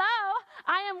 And lo,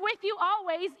 I am with you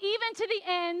always, even to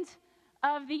the end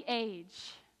of the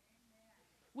age.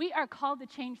 We are called to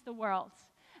change the world.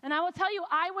 And I will tell you,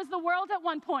 I was the world at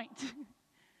one point.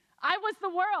 I was the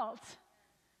world.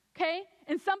 Okay?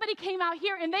 And somebody came out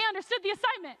here and they understood the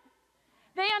assignment.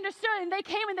 They understood, and they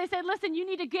came and they said, listen, you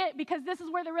need to get, because this is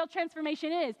where the real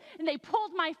transformation is. And they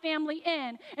pulled my family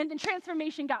in, and then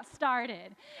transformation got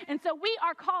started. And so we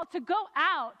are called to go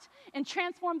out and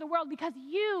transform the world, because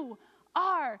you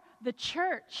are the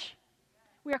church.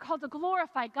 We are called to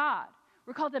glorify God.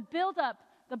 We're called to build up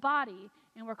the body,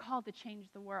 and we're called to change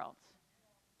the world.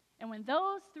 And when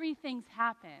those three things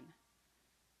happen,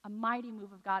 a mighty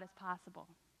move of God is possible.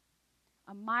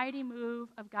 A mighty move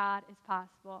of God is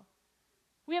possible.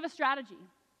 We have a strategy.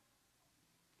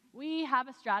 We have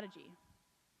a strategy.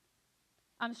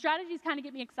 Strategies kind of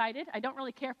get me excited. I don't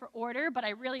really care for order, but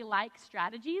I really like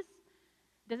strategies.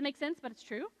 Doesn't make sense, but it's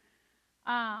true.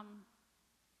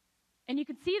 And you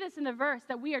can see this in the verse,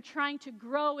 that we are trying to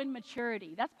grow in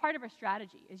maturity. That's part of our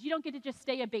strategy, is you don't get to just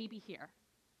stay a baby here.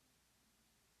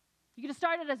 You get to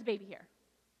start it as a baby here.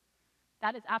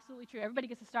 That is absolutely true. Everybody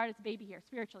gets to start as a baby here,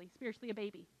 spiritually a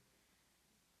baby.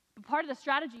 But part of the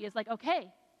strategy is like,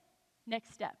 okay,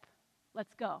 next step.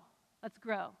 Let's go. Let's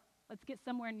grow. Let's get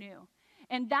somewhere new.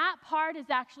 And that part is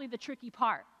actually the tricky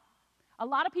part. A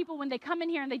lot of people, when they come in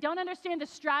here and they don't understand the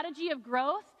strategy of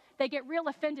growth, they get real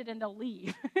offended and they'll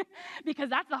leave because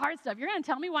that's the hard stuff. You're going to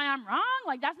tell me why I'm wrong?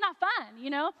 Like, that's not fun,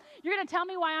 You're going to tell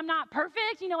me why I'm not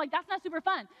perfect? Like, that's not super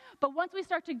fun. But once we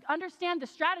start to understand the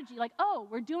strategy, like, oh,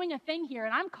 we're doing a thing here,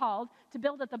 and I'm called to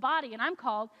build up the body, and I'm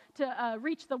called to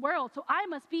reach the world, so I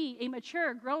must be a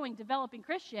mature, growing, developing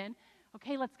Christian.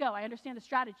 Okay, let's go. I understand the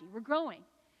strategy. We're growing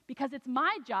because it's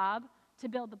my job to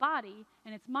build the body,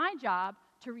 and it's my job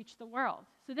to reach the world.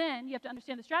 So then you have to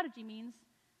understand the strategy means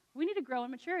we need to grow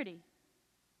in maturity.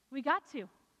 We got to,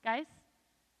 guys,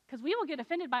 because we will get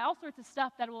offended by all sorts of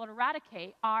stuff that will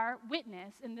eradicate our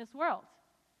witness in this world.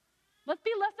 Let's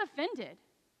be less offended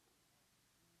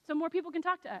so more people can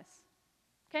talk to us,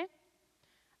 okay?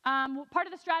 Part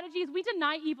of the strategy is we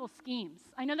deny evil schemes.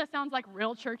 I know that sounds like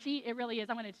real churchy. It really is.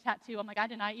 I'm going to tattoo. I'm like, I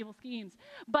deny evil schemes.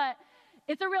 But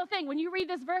it's a real thing. When you read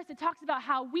this verse, it talks about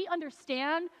how we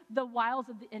understand the wiles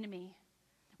of the enemy.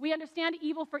 We understand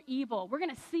evil for evil. We're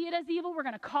going to see it as evil. We're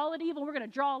going to call it evil. We're going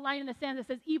to draw a line in the sand that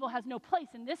says evil has no place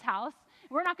in this house.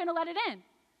 We're not going to let it in.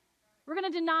 We're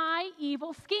going to deny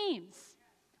evil schemes,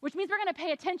 which means we're going to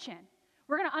pay attention.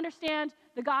 We're going to understand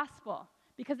the gospel,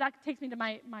 because that takes me to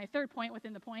my third point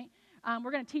within the point. We're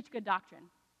going to teach good doctrine.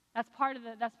 That's part of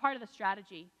the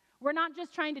strategy. We're not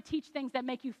just trying to teach things that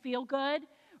make you feel good.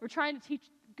 We're trying to teach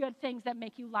good things that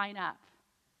make you line up.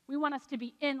 We want us to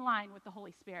be in line with the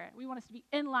Holy Spirit. We want us to be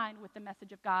in line with the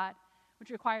message of God,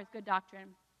 which requires good doctrine.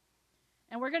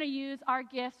 And we're going to use our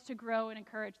gifts to grow and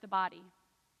encourage the body.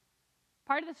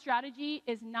 Part of the strategy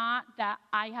is not that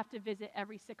I have to visit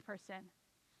every sick person.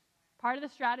 Part of the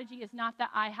strategy is not that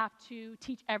I have to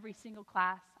teach every single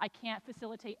class. I can't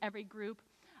facilitate every group.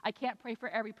 I can't pray for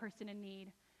every person in need.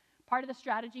 Part of the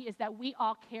strategy is that we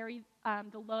all carry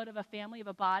the load of a family, of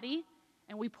a body,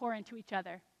 and we pour into each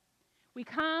other. We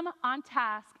come on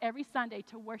task every Sunday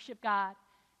to worship God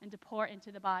and to pour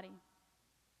into the body.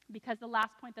 Because the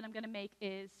last point that I'm going to make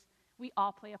is we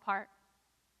all play a part.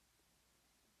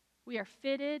 We are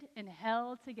fitted and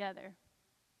held together.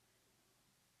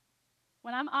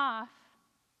 When I'm off,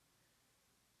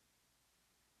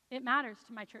 it matters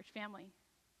to my church family.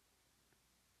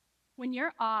 When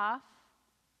you're off,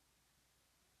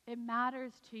 it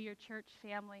matters to your church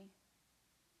family.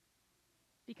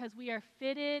 Because we are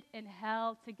fitted and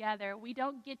held together. We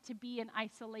don't get to be in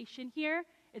isolation here.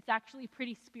 It's actually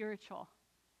pretty spiritual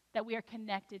that we are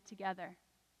connected together.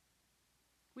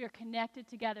 We are connected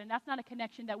together, and that's not a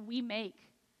connection that we make.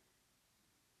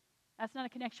 That's not a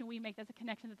connection we make. That's a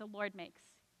connection that the Lord makes,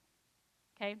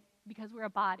 okay? Because we're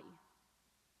a body.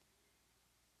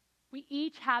 We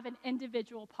each have an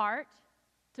individual part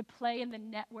to play in the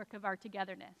network of our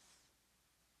togetherness.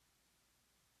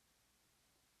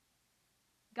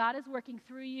 God is working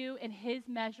through you in his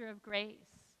measure of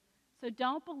grace. So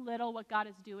don't belittle what God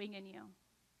is doing in you.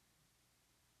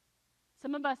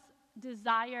 Some of us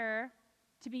desire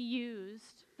to be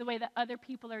used the way that other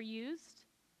people are used.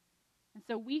 And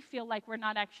so we feel like we're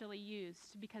not actually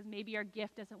used because maybe our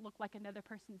gift doesn't look like another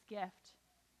person's gift.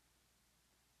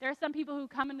 There are some people who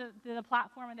come into the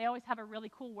platform and they always have a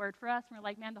really cool word for us. And we're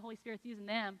like, man, the Holy Spirit's using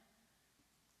them.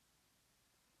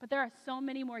 But there are so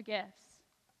many more gifts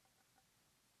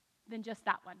than just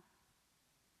that one.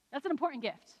 That's an important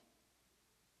gift.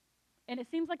 And it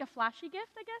seems like a flashy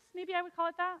gift, I guess. Maybe I would call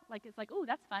it that. Like, it's like, ooh,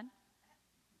 that's fun.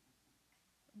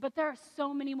 But there are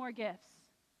so many more gifts.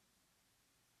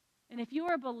 And if you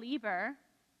are a believer,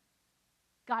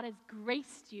 God has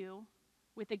graced you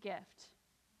with a gift.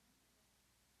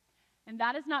 And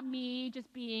that is not me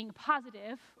just being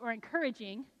positive or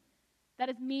encouraging. That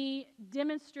is me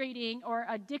demonstrating or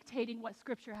dictating what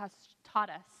Scripture has taught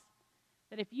us.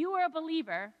 That if you are a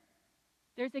believer,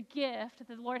 there's a gift that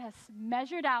the Lord has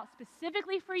measured out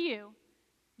specifically for you,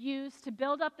 used to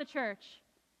build up the church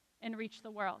and reach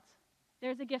the world.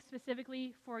 There's a gift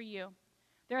specifically for you.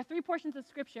 There are 3 portions of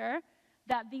Scripture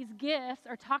that these gifts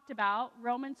are talked about.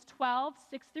 Romans 12,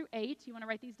 6 through 8. You want to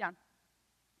write these down.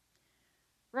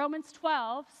 Romans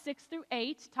 12, 6 through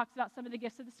 8 talks about some of the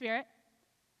gifts of the Spirit.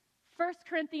 1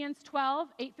 Corinthians 12,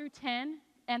 8 through 10,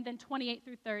 and then 28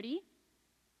 through 30.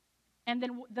 And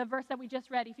then the verse that we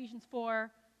just read, Ephesians 4,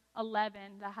 11,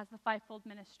 that has the fivefold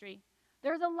ministry.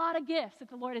 There's a lot of gifts that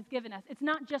the Lord has given us. It's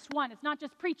not just one. It's not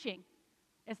just preaching.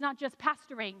 It's not just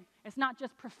pastoring. It's not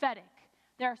just prophetic.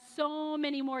 There are so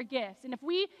many more gifts. And if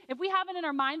we have it in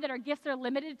our mind that our gifts are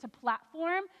limited to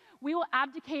platform, we will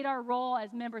abdicate our role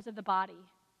as members of the body.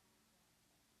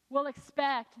 We'll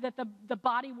expect that the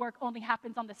body work only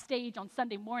happens on the stage on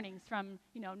Sunday mornings from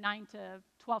 9 to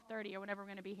 12:30 or whenever we're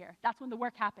going to be here. That's when the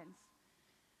work happens.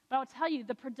 But I'll tell you,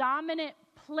 the predominant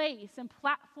place and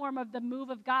platform of the move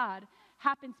of God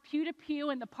happens pew to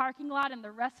pew in the parking lot, in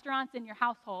the restaurants, in your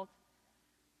household.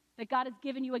 That God has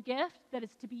given you a gift that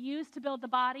is to be used to build the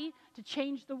body, to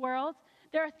change the world.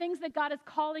 There are things that God is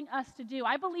calling us to do.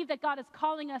 I believe that God is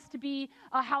calling us to be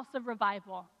a house of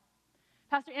revival.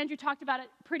 Pastor Andrew talked about it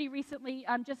pretty recently,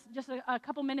 just a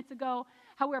couple minutes ago,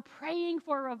 how we're praying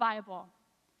for a revival.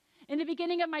 In the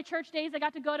beginning of my church days, I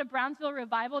got to go to Brownsville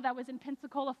Revival that was in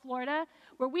Pensacola, Florida,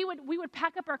 where we would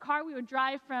pack up our car. We would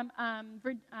drive from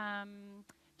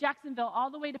Jacksonville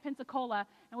all the way to Pensacola,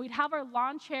 and we'd have our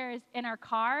lawn chairs in our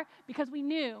car because we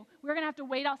knew we were going to have to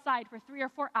wait outside for 3 or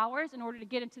 4 hours in order to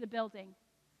get into the building.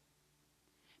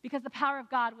 Because the power of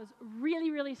God was really,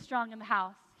 really strong in the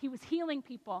house. He was healing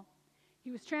people.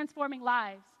 He was transforming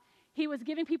lives. He was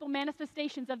giving people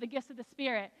manifestations of the gifts of the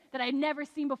Spirit that I'd never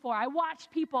seen before. I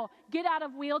watched people get out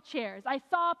of wheelchairs. I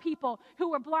saw people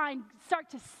who were blind start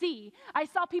to see. I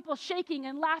saw people shaking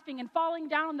and laughing and falling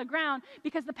down on the ground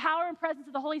because the power and presence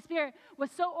of the Holy Spirit was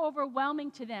so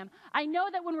overwhelming to them. I know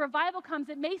that when revival comes,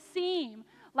 it may seem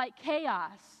like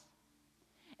chaos.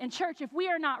 And church, if we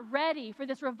are not ready for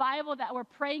this revival that we're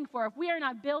praying for, if we are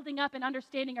not building up and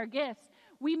understanding our gifts,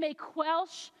 we may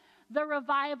quelch the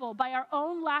revival by our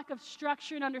own lack of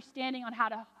structure and understanding on how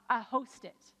to host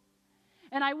it.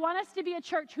 And I want us to be a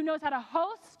church who knows how to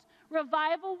host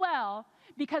revival well,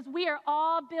 because we are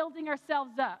all building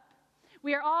ourselves up.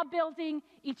 We are all building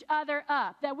each other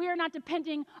up. That we are not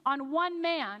depending on one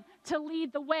man to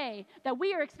lead the way. That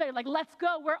we are expecting, like, let's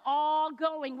go. We're all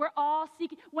going. We're all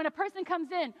seeking. When a person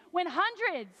comes in, when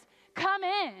hundreds come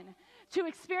in to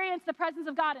experience the presence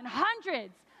of God and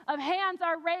hundreds of hands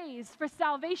are raised for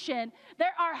salvation,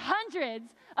 there are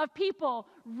hundreds of people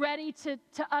ready to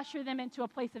usher them into a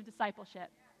place of discipleship.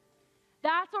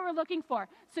 That's what we're looking for.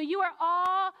 So you are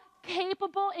all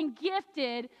capable and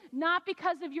gifted, not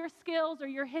because of your skills or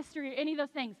your history or any of those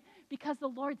things, because the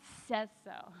Lord says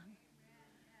so.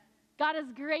 God has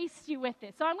graced you with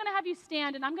it. So I'm going to have you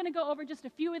stand, and I'm going to go over just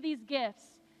a few of these gifts.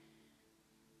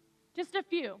 Just a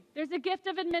few. There's a gift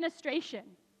of administration,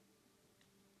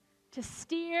 to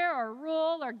steer or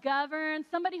rule or govern,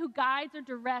 somebody who guides or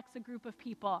directs a group of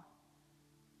people.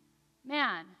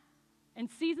 Man, in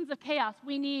seasons of chaos,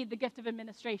 we need the gift of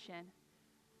administration.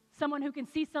 Someone who can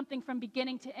see something from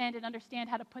beginning to end and understand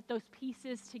how to put those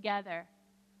pieces together.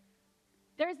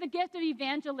 There's the gift of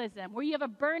evangelism, where you have a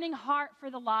burning heart for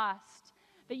the lost,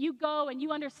 that you go and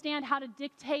you understand how to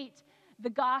dictate the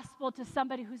gospel to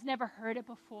somebody who's never heard it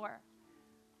before,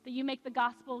 that you make the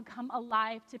gospel come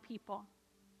alive to people.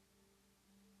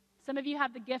 Some of you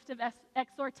have the gift of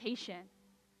exhortation,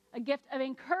 a gift of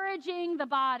encouraging the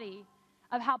body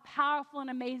of how powerful and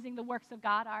amazing the works of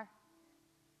God are.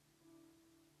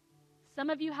 Some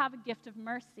of you have a gift of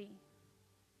mercy,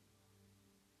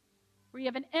 where you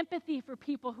have an empathy for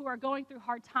people who are going through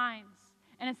hard times.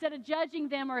 And instead of judging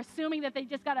them or assuming that they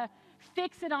just got to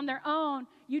fix it on their own,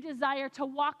 you desire to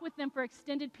walk with them for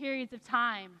extended periods of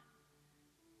time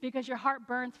because your heart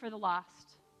burns for the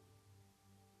lost.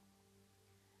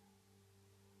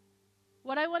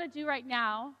 What I want to do right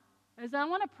now is I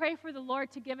want to pray for the Lord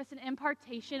to give us an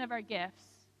impartation of our gifts.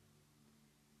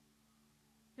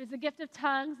 There's a gift of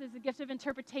tongues, there's a gift of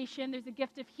interpretation, there's a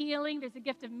gift of healing, there's a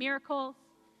gift of miracles.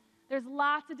 There's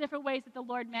lots of different ways that the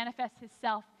Lord manifests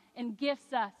himself and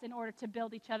gifts us in order to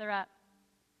build each other up.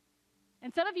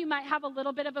 And some of you might have a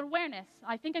little bit of awareness.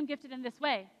 I think I'm gifted in this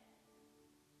way.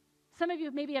 Some of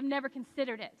you maybe have never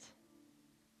considered it.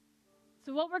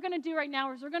 So what we're going to do right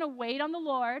now is we're going to wait on the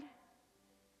Lord,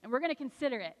 and we're going to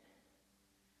consider it.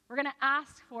 We're going to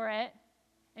ask for it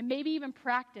and maybe even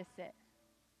practice it.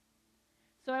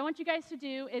 So what I want you guys to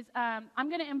do is I'm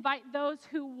going to invite those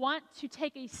who want to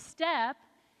take a step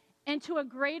into a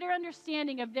greater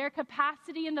understanding of their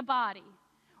capacity in the body,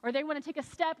 or they want to take a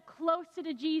step closer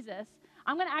to Jesus.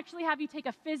 I'm going to actually have you take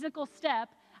a physical step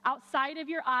outside of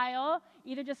your aisle.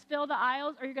 Either just fill the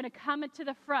aisles or you're going to come to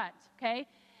the front, okay?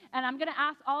 And I'm going to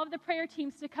ask all of the prayer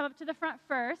teams to come up to the front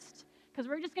first, because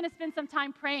we're just going to spend some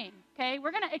time praying, okay?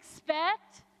 We're going to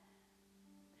expect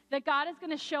that God is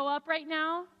going to show up right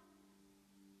now.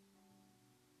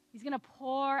 He's going to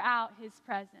pour out his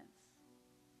presence.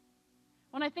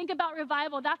 When I think about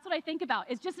revival, that's what I think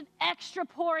about. It's just an extra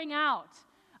pouring out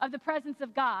of the presence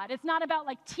of God. It's not about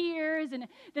like tears and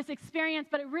this experience,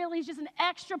 but it really is just an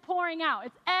extra pouring out.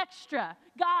 It's extra.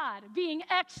 God being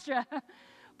extra,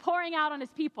 pouring out on his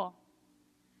people.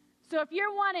 So if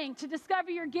you're wanting to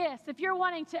discover your gifts, if you're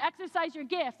wanting to exercise your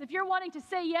gifts, if you're wanting to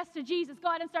say yes to Jesus, go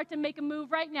ahead and start to make a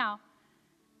move right now.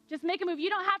 Just make a move. You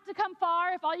don't have to come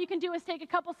far. If all you can do is take a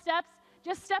couple steps,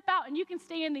 just step out and you can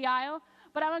stay in the aisle.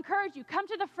 But I encourage you, come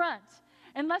to the front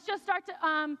and let's just start to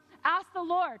ask the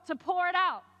Lord to pour it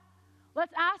out.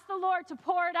 Let's ask the Lord to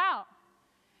pour it out,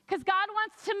 because God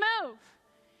wants to move.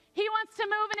 He wants to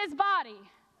move in his body.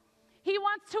 He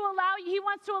wants to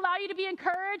allow you to be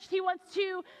encouraged. He wants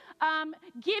to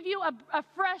give you a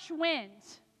fresh wind.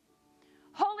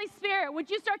 Holy Spirit, would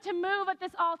you start to move at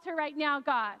this altar right now,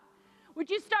 God? Would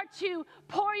you start to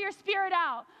pour your Spirit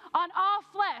out on all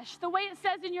flesh, the way it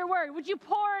says in your word? Would you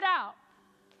pour it out?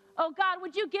 Oh God,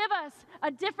 would you give us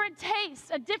a different taste,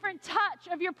 a different touch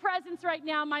of your presence right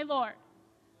now, my Lord?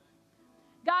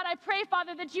 God, I pray,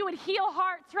 Father, that you would heal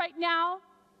hearts right now.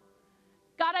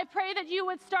 God, I pray that you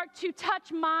would start to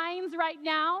touch minds right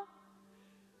now.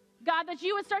 God, that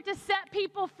you would start to set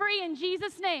people free in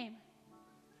Jesus' name.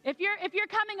 If you're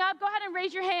coming up, go ahead and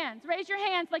raise your hands. Raise your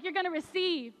hands like you're going to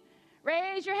receive.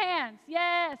 Raise your hands.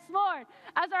 Yes, Lord.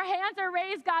 As our hands are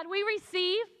raised, God, we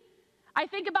receive. I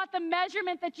think about the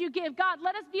measurement that you give. God,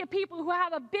 let us be a people who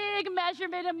have a big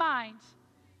measurement in mind.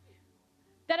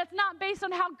 That it's not based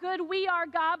on how good we are,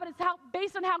 God, but it's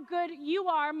based on how good you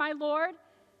are, my Lord.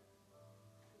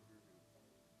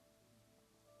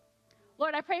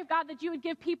 Lord, I pray, God, that you would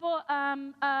give people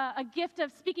a gift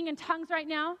of speaking in tongues right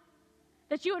now,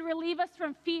 that you would relieve us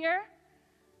from fear,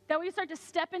 that we would start to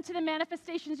step into the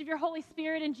manifestations of your Holy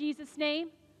Spirit in Jesus' name.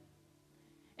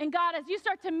 And God, as you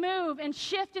start to move and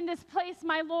shift in this place,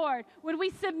 my Lord, would we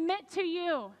submit to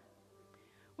you?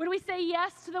 Would we say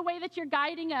yes to the way that you're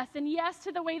guiding us and yes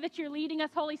to the way that you're leading us,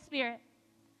 Holy Spirit?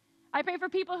 I pray for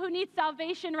people who need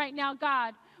salvation right now,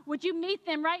 God. Would you meet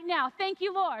them right now? Thank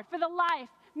you, Lord, for the life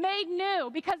made new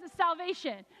because of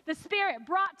salvation. The Spirit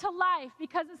brought to life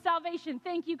because of salvation.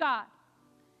 Thank you, God.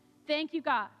 Thank you,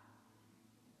 God.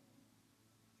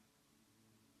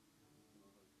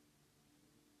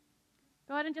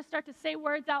 Go ahead and just start to say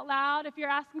words out loud. If you're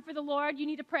asking for the Lord, you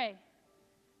need to pray.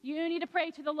 You need to pray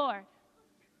to the Lord.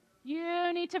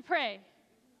 You need to pray.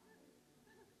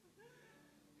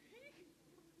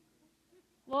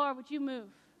 Lord, would you move?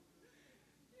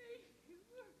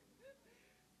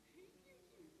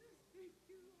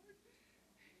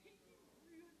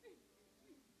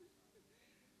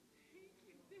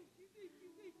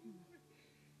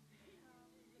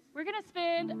 We're going to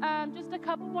spend just a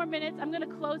couple more minutes. I'm going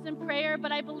to close in prayer,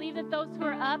 but I believe that those who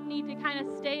are up need to kind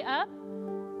of stay up.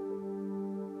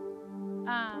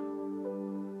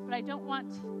 But I don't want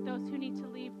those who need to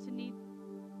leave to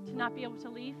not be able to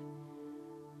leave.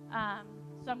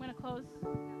 So I'm going to close.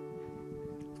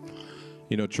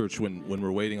 You know, church, when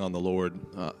we're waiting on the Lord,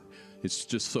 it's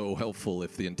just so helpful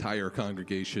if the entire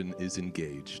congregation is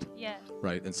engaged. Yes.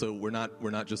 Right? And so we're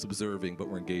not just observing, but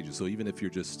we're engaging. So even if you're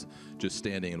just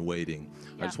standing and waiting,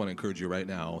 I just want to encourage you right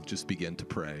now, just begin to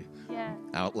pray. Yes.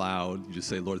 Out loud. You just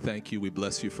say, Lord, thank you. We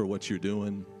bless you for what you're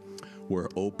doing. We're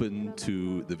open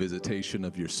to the visitation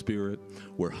of your Spirit.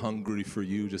 We're hungry for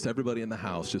you. Just everybody in the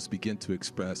house, just begin to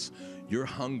express your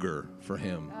hunger for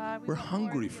him. We're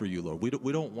hungry for you, Lord.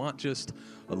 We don't want just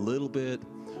a little bit.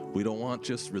 We don't want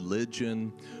just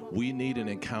religion. We need an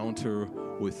encounter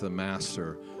with the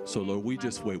Master. So, Lord, we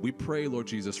just wait. We pray, Lord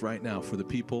Jesus, right now for the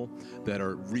people that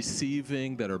are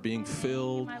receiving, that are being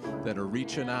filled, that are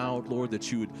reaching out, Lord,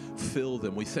 that you would fill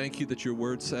them. We thank you that your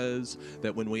word says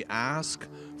that when we ask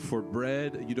for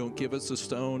bread, you don't give us a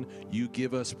stone, you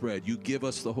give us bread. You give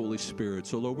us the Holy Spirit.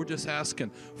 So, Lord, we're just asking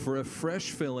for a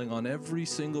fresh filling on every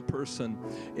single person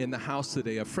in the house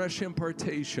today, a fresh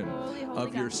impartation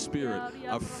of your Spirit,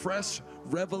 a fresh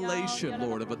revelation,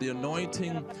 Lord, of the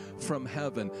anointing from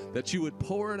heaven, that you would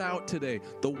pour it out today.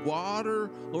 The water,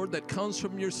 Lord, that comes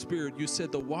from your Spirit, you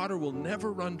said the water will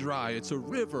never run dry. It's a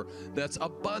river that's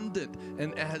abundant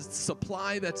and has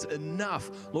supply that's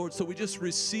enough, Lord. So we just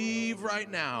receive right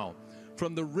now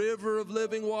from the river of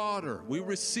living water. We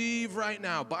receive right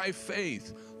now by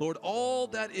faith, Lord, all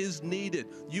that is needed.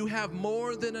 You have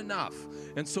more than enough.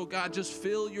 And so, God, just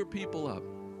fill your people up.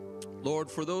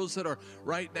 Lord, for those that are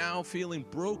right now feeling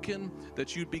broken,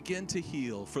 that you'd begin to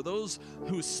heal. For those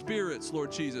whose spirits,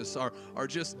 Lord Jesus, are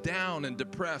just down and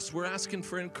depressed, we're asking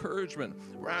for encouragement.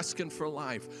 We're asking for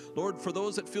life. Lord, for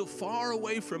those that feel far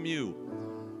away from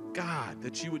you, God,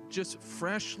 that you would just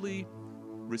freshly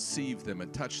receive them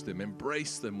and touch them,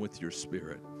 embrace them with your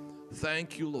Spirit.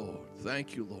 Thank you, Lord.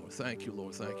 Thank you, Lord. Thank you,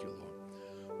 Lord. Thank you, Lord.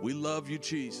 We love you,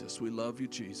 Jesus. We love you,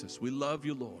 Jesus. We love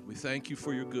you, Lord. We thank you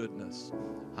for your goodness.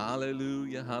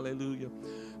 Hallelujah, hallelujah.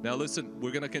 Now listen,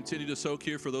 we're going to continue to soak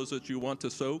here for those that you want to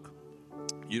soak.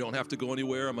 You don't have to go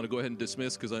anywhere. I'm going to go ahead and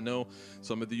dismiss because I know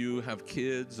some of you have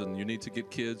kids and you need to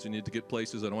get kids. You need to get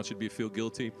places. I don't want you to feel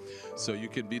guilty. So you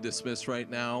can be dismissed right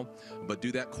now. But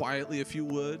do that quietly if you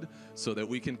would, so that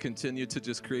we can continue to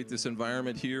just create this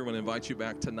environment here. I'm going to invite you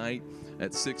back tonight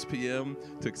at 6 p.m.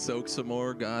 to soak some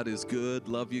more. God is good.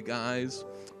 Love you guys.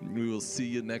 We will see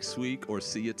you next week or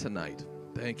see you tonight.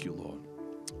 Thank you, Lord.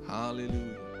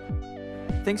 Hallelujah.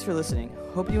 Thanks for listening.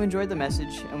 Hope you enjoyed the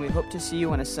message, and we hope to see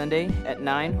you on a Sunday at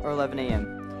 9 or 11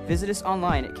 a.m. Visit us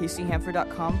online at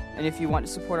kchamford.com, and if you want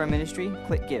to support our ministry,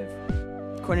 click Give.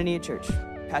 Koinonia Church.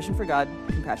 Passion for God,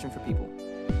 compassion for people.